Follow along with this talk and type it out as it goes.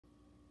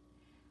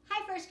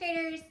first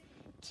graders.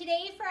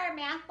 Today for our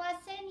math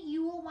lesson,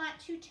 you will want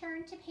to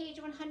turn to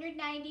page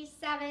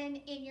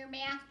 197 in your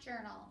math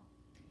journal.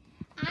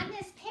 On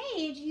this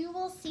page, you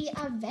will see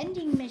a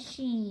vending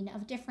machine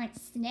of different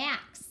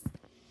snacks.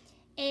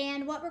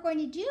 And what we're going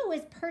to do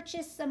is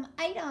purchase some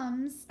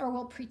items, or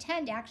we'll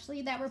pretend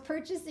actually that we're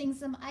purchasing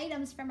some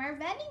items from our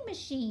vending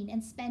machine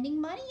and spending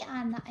money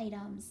on the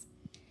items.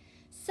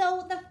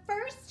 So the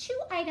first two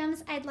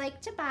items I'd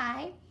like to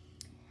buy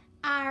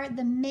are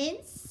the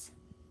mints,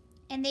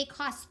 and they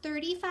cost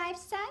 35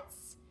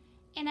 cents.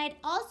 And I'd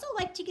also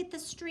like to get the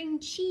string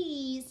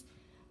cheese,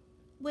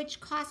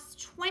 which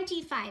costs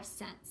 25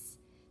 cents.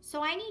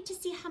 So I need to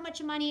see how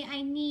much money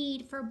I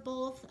need for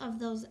both of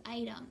those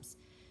items.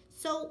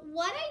 So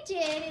what I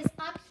did is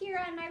up here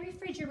on my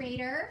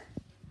refrigerator,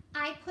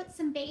 I put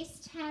some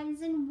base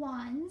 10s and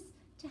 1s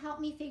to help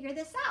me figure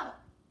this out.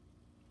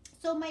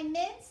 So my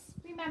mints,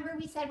 remember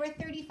we said were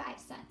 35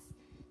 cents.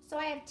 So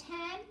I have 10,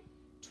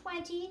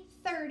 20,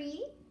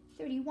 30,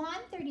 31,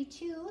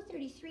 32,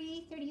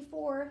 33,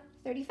 34,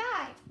 35.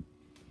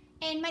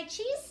 And my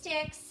cheese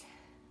sticks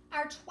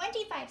are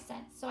 25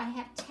 cents. So I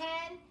have 10,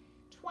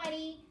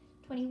 20,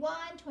 21,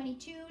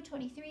 22,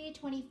 23,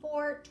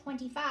 24,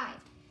 25.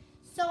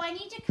 So I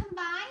need to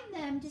combine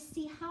them to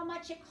see how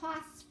much it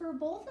costs for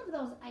both of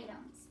those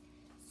items.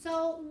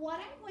 So what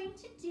I'm going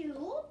to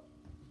do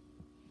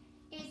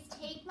is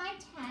take my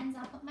 10s,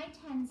 I'll put my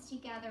 10s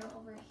together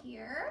over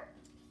here.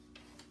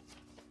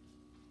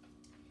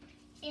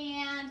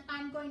 And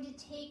I'm going to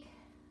take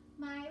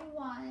my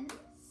 1s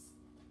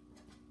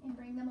and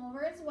bring them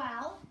over as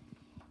well.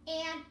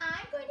 And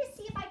I'm going to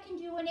see if I can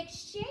do an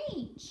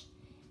exchange,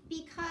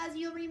 because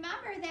you'll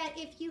remember that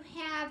if you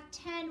have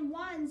 10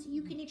 1s,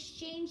 you can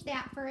exchange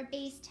that for a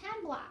base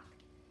 10 block.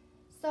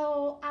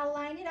 So I'll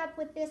line it up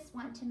with this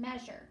one to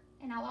measure,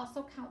 and I'll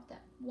also count them.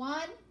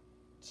 1,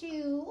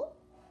 2,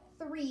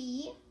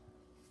 3,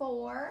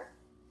 4,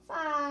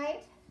 5,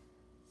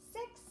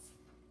 6,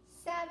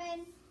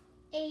 7,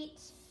 8,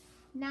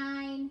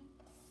 9,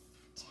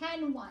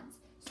 10 1s.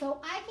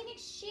 So I can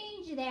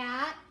exchange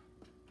that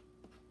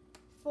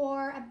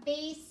for a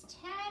base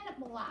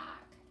 10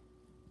 block.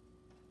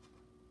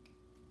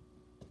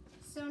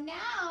 So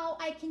now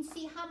I can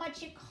see how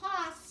much it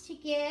costs to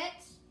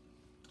get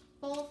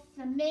both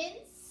the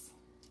mints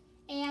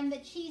and the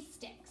cheese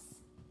sticks.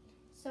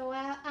 So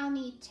I'll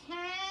need 10,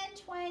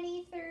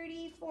 20,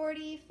 30,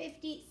 40,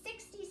 50,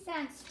 60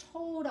 cents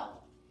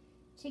total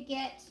to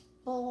get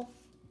both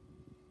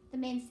the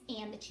mints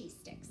and the cheese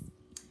sticks.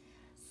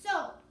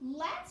 So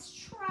let's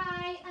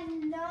try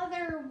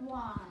another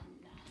one.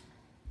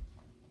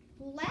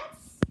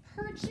 Let's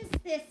purchase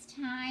this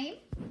time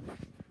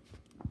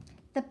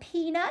the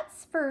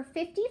peanuts for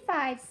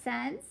 55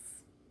 cents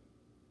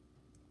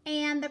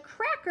and the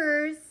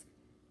crackers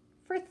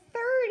for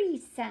 30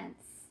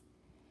 cents.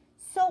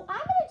 So I'm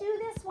going to do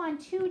this one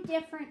two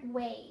different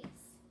ways.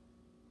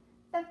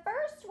 The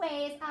first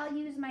way is I'll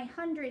use my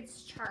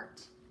hundreds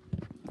chart.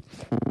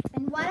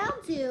 And what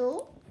I'll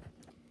do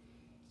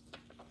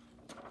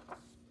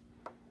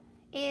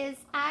is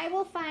I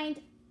like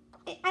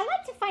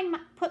to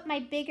put my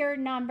bigger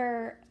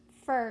number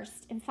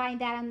first and find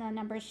that on the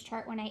numbers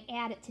chart when I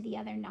add it to the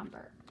other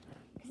number,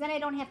 because then I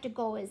don't have to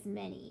go as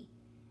many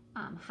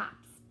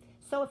hops.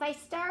 So if I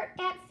start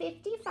at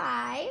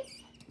 55,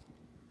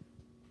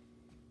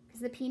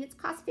 because the peanuts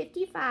cost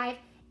 55,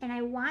 and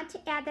I want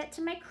to add that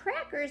to my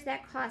crackers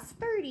that cost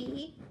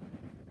 30,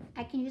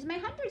 I can use my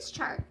hundreds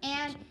chart.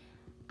 And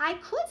I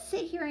could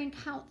sit here and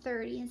count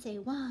 30 and say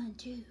 1,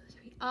 2,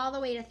 3, all the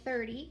way to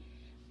 30.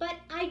 But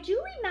I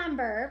do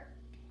remember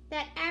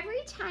that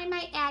every time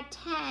I add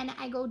 10,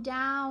 I go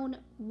down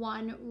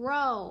one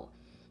row.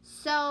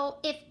 So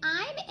if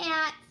I'm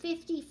at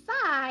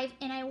 55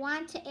 and I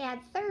want to add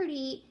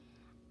 30,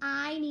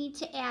 I need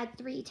to add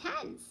 3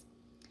 10s.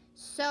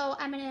 So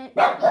I'm gonna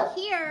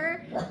be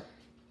here,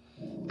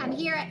 I'm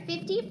here at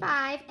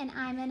 55, and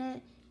I'm gonna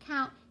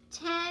count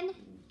 10,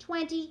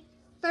 20,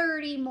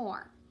 30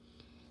 more.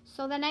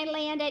 So then I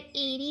land at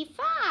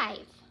 85.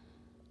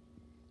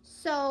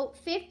 So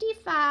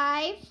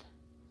 55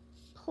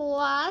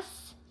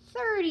 plus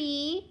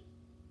 30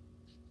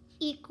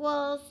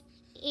 equals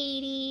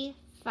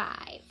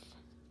 85.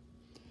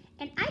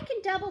 And I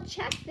can double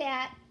check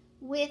that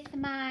with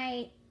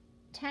my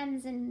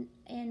 10s and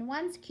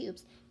 1s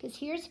cubes, because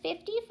here's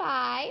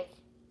 55,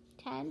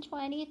 10,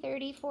 20,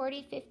 30,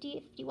 40, 50,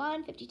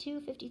 51,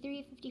 52,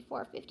 53,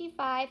 54,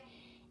 55,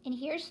 and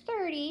here's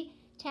 30,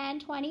 10,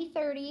 20,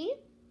 30.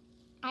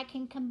 I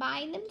can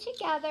combine them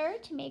together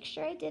to make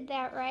sure I did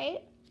that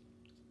right.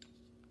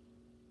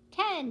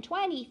 10,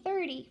 20,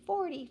 30,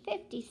 40,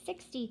 50,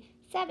 60,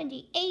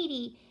 70,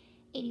 80,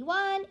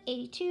 81,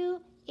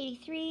 82,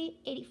 83,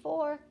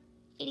 84,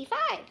 85.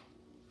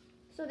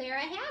 So there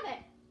I have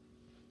it.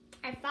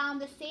 I found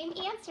the same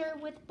answer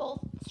with both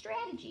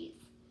strategies.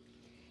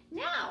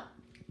 Now,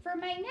 for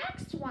my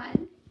next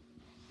one,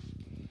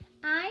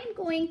 I'm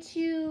going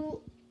to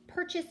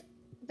purchase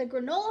the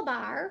granola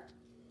bar,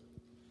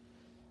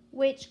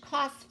 which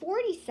costs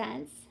 40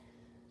 cents,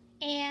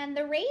 and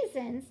the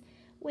raisins,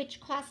 which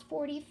costs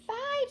 45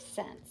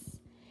 cents.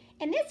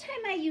 And this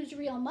time I use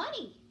real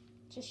money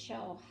to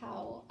show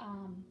how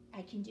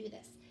I can do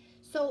this.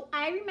 So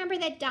I remember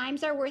that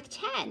dimes are worth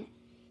 10.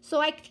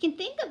 So I can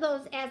think of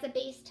those as a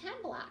base 10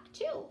 block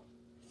too.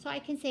 So I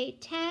can say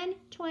 10,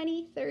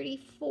 20,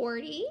 30,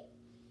 40.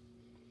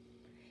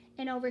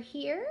 And over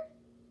here,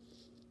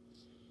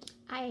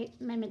 I'm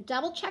going to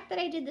double check that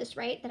I did this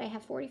right, that I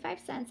have 45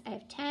 cents. I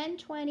have 10,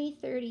 20,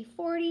 30,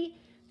 40,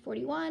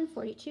 41,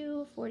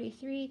 42,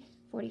 43,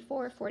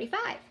 44,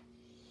 45.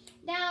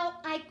 Now,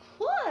 I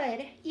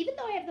could, even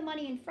though I have the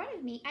money in front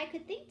of me, I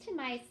could think to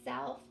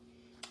myself,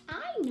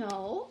 I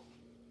know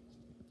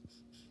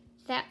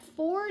that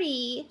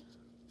 40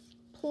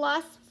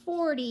 plus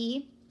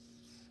 40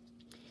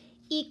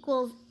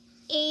 equals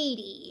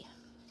 80.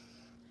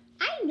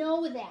 I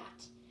know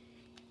that.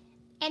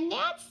 And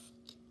that's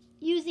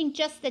using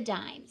just the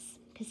dimes,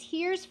 because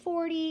here's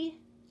 40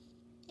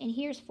 and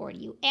here's 40.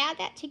 You add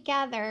that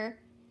together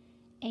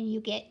and you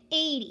get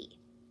 80.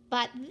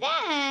 But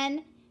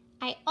then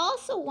I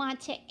also want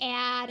to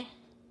add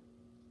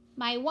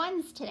my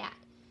ones to that.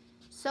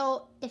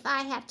 So if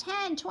I have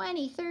 10,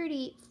 20,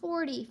 30,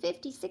 40,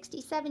 50,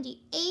 60,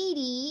 70,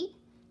 80,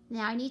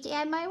 now I need to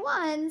add my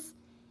ones.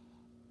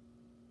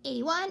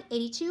 81,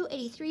 82,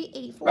 83,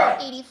 84,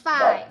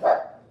 85.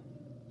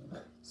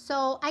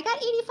 So I got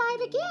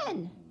 85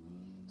 again.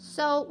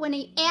 So when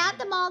you add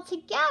them all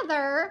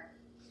together,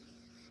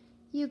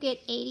 you get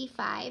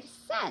 85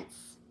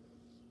 cents.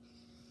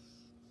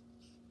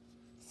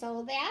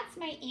 So that's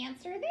my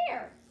answer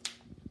there.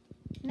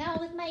 Now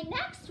with my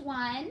next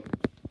one,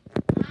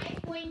 I'm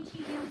going to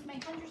use my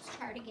hundreds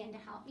chart again to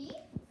help me.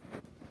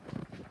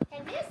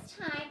 And this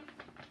time,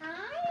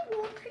 I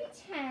will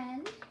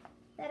pretend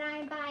that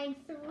I'm buying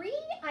 3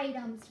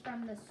 items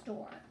from the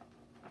store.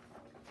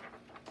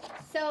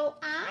 So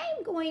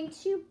I'm going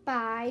to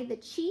buy the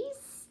cheese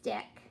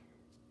stick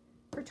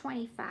for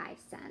 25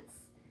 cents,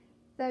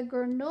 the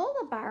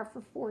granola bar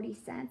for 40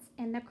 cents,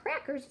 and the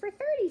crackers for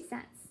 30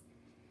 cents.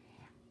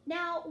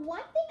 Now,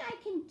 one thing I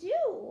can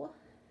do,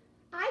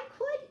 I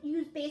could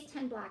use base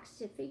 10 blocks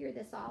to figure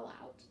this all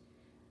out.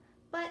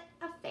 But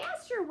a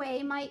faster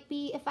way might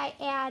be if I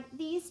add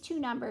these two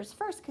numbers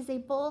first, because they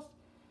both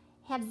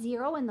have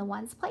 0 in the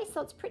ones place,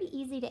 so it's pretty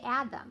easy to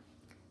add them.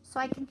 So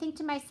I can think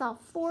to myself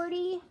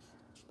 40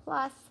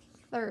 plus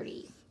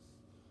 30.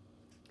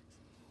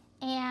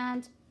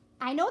 And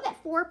I know that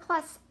 4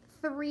 plus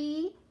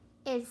 3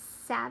 is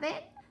 7.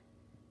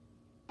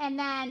 And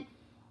then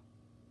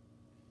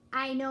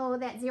I know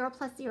that 0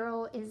 plus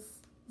 0 is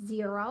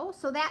 0.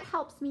 So that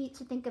helps me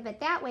to think of it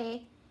that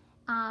way.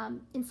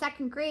 In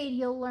 2nd grade,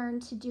 you'll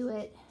learn to do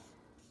it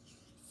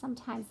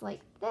sometimes like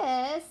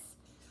this,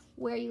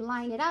 where you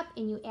line it up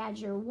and you add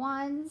your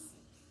ones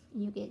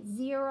and you get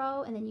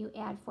 0, and then you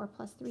add 4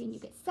 plus 3 and you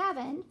get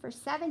 7 for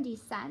 70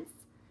 cents.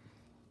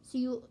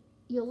 So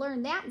you'll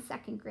learn that in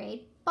 2nd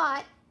grade,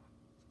 but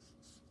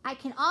I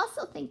can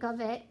also think of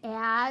it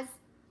as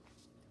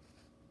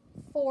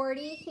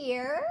 40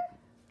 here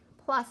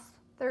plus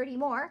 30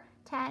 more,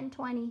 10,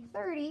 20,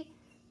 30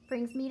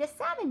 brings me to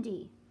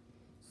 70.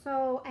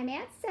 So I'm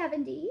at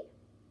 70.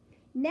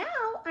 Now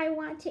I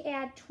want to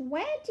add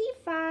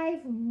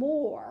 25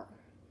 more,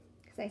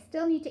 because I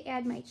still need to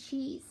add my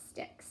cheese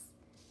sticks.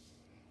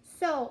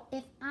 So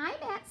if I'm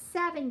at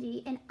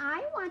 70 and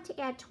I want to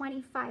add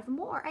 25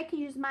 more, I could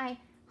use my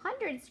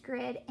hundreds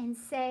grid and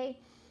say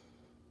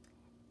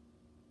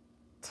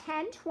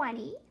 10,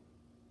 20.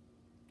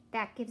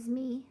 That gives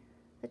me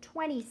the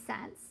 20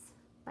 cents,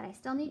 but I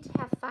still need to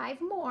have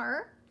 5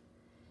 more.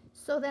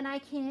 So then I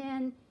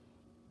can,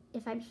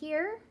 if I'm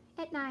here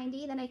at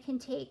 90, then I can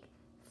take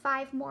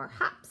 5 more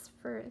hops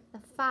for the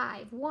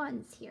 5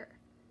 ones here.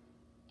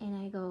 And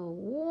I go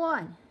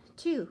 1,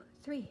 2,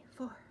 3,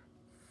 4,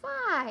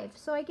 5.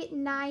 So I get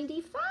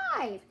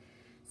 95.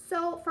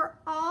 So for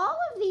all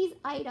of these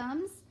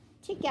items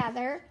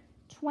together,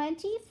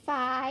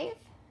 25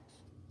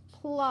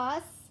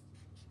 plus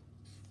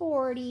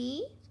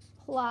 40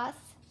 plus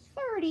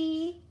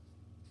 30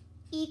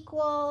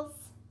 equals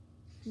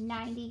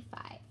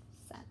 95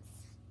 cents.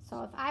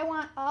 So if I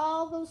want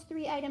all those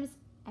 3 items,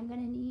 I'm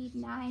going to need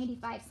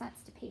 95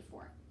 cents to pay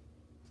for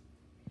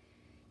it.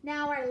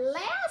 Now our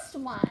last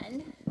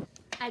one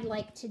I'd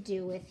like to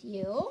do with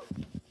you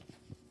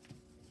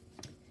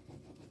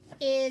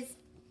is,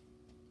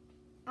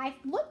 I've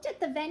looked at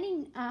the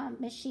vending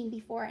machine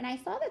before and I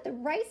saw that the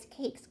rice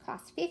cakes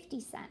cost 50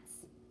 cents.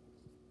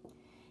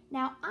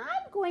 Now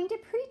I'm going to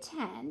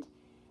pretend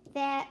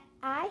that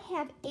I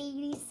have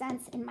 80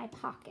 cents in my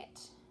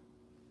pocket.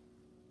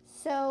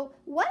 So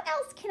what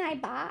else can I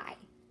buy?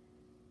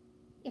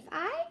 If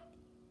I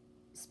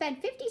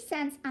spend 50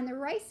 cents on the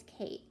rice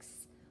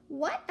cakes,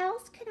 what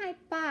else can I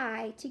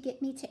buy to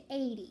get me to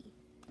 80?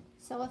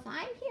 So if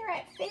I'm here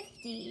at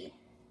 50,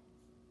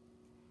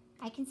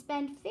 I can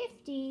spend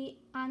 50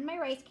 on my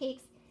rice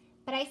cakes,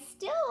 but I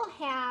still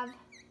have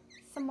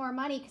some more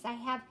money because I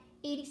have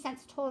 80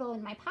 cents total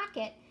in my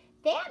pocket.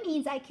 That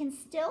means I can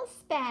still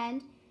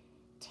spend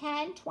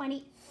 10,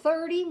 20,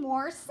 30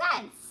 more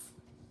cents.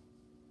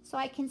 So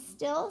I can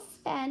still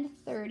spend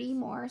 30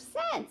 more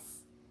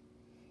cents.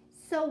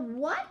 So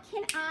what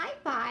can I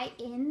buy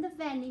in the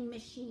vending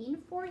machine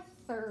for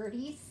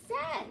 30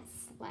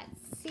 cents? Let's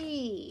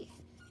see.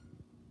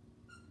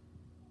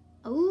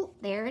 Oh,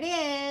 there it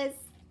is.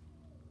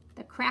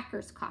 The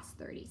crackers cost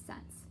 30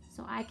 cents.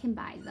 So I can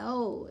buy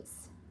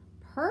those.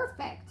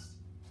 Perfect.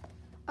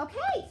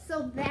 Okay,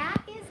 so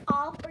that is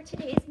all for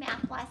today's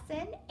math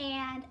lesson,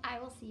 and I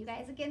will see you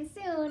guys again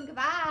soon.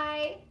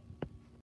 Goodbye.